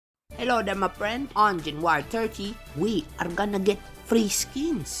Hello there my friend, on January 30, we are gonna get free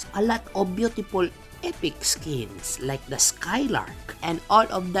skins. A lot of beautiful epic skins like the SKYLARK, and all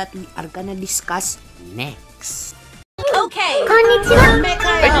of that we are gonna discuss next. Okay. Konnichiwa.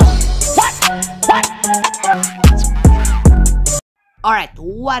 Alright,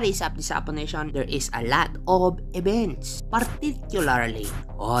 what is up Disciple Nation? There is a lot of events, particularly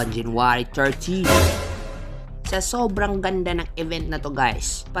on January 30. Sa sobrang ganda ng event na to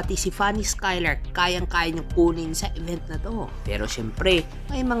guys, pati si Funny SKYLARK kayang-kaya nyo kunin sa event na to. Pero syempre,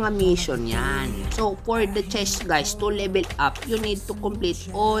 may mga mission yan. So for the chest guys, to level up, you need to complete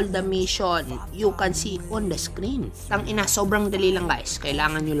all the mission you can see on the screen. Tangina, sobrang dali lang guys.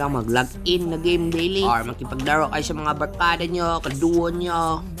 Kailangan nyo lang mag-log in na game daily or makipaglaro kayo sa mga barkada nyo, kaduo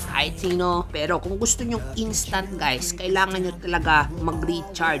nyo, kahit sino. Pero kung gusto nyo instant guys, kailangan nyo talaga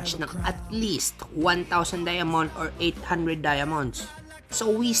mag-recharge ng at least 1,000 diamond or 800 diamonds. So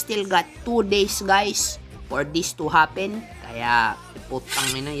we still got 2 days guys for this to happen. Kaya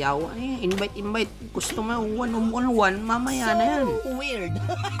putang ina yawa invite gusto mo 1-on-1 mamaya na yan. Weird.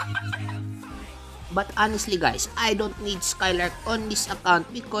 But honestly guys, I don't need SKYLARK on this account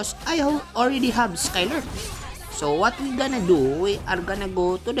because I already have SKYLARK. So what we gonna do, we are gonna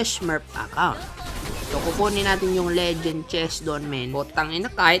go to the Smurf account. So kukunin natin yung legend chest doon men. Putang ina,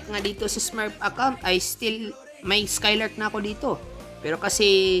 kahit nga dito sa Smurf account I still may SKYLARK na ako dito. Pero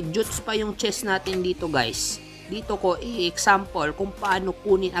kasi juts pa yung chest natin dito guys. Dito ko i-example kung paano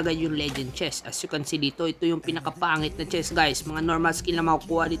kunin agad yung legend chest. As you can see dito, ito yung pinakapangit na chest guys. Mga normal skill na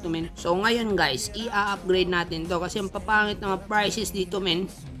makukuha dito men. So ngayon guys, i-upgrade natin to kasi yung papangit na mga prices dito men.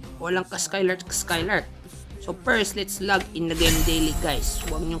 Walang ka SKYLARK. So first, let's log in the game daily guys.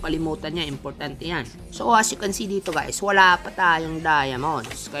 Huwag niyong kalimutan niya, importante yan. So as you can see dito guys, wala pa tayong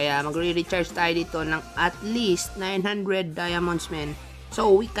diamonds. Kaya magre-recharge tayo dito ng at least 900 diamonds men. So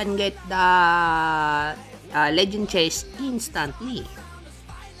we can get the legend chest instantly.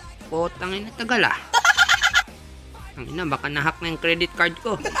 Putang ina, tagal ah. Ang ina, baka nahack na yung credit card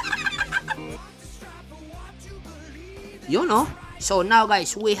ko. Yun oh. So now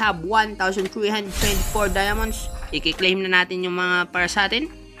guys, we have 1,324 diamonds. I-claim na natin yung mga para sa atin.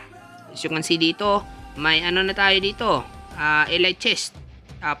 As you can see dito, may ano na tayo dito, elite chest.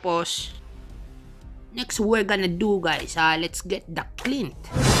 Tapos next we're gonna do guys, let's get the Clint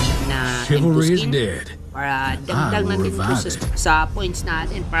na Chivalry is skin dead. para dagdag natin sa points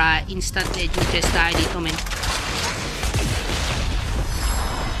natin para instant legend chest tayo dito men.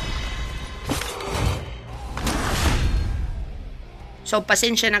 So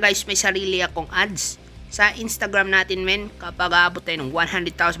pasensya na guys, may sarili akong ads sa Instagram natin men. Kapag aabot tayo ng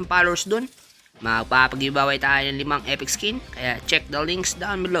 100,000 followers dun, magpapag-giveaway tayo ng 5 epic skin. Kaya check the links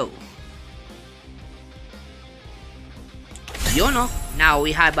down below. Yun oh. Now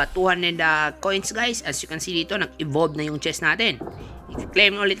we have 200 coins guys. As you can see dito, nag-evolve na yung chest natin.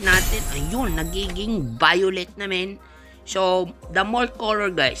 I-claim ulit natin. Ayun, nagiging violet na men. So, the more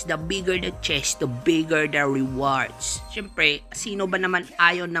color guys, the bigger the chest, the bigger the rewards. Siyempre, sino ba naman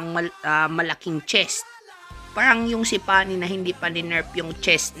ayaw ng malaking chest? Parang yung si Pani na hindi pa ni-nerf yung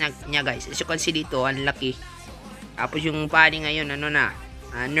chest niya guys. As you can see dito, ang laki. Tapos yung Pani ngayon, ano na,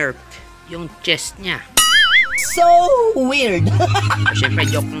 nerfed yung chest niya. So weird. Siyempre,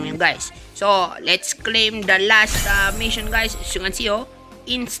 joke lang yun guys. So, let's claim the last mission guys. As you can see oh,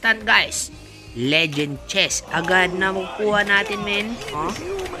 instant guys. Legend chest. Agad na makukuha natin men.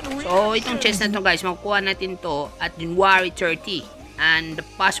 So itong chest na to guys, makukuha natin to at January 30. And the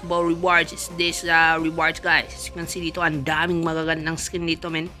possible rewards is this rewards guys. As you can see dito, ang daming magagandang skin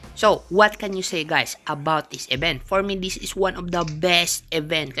dito men. So what can you say guys about this event? For me, this is one of the best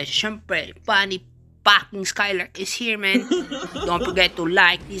event. Kasi syempre, Funny fucking SKYLARK is here man. Don't forget to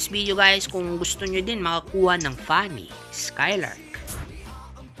like this video guys kung gusto nyo din makakuha ng Funny SKYLARK.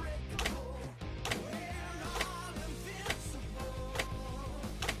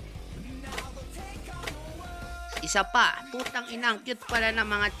 Isa pa, putang inang cute pala ng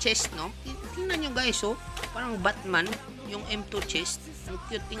mga chest no. Tingnan nyo guys oh, parang Batman yung M2 chest. Ang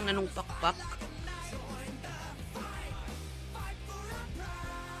cute tingnan nung pakpak.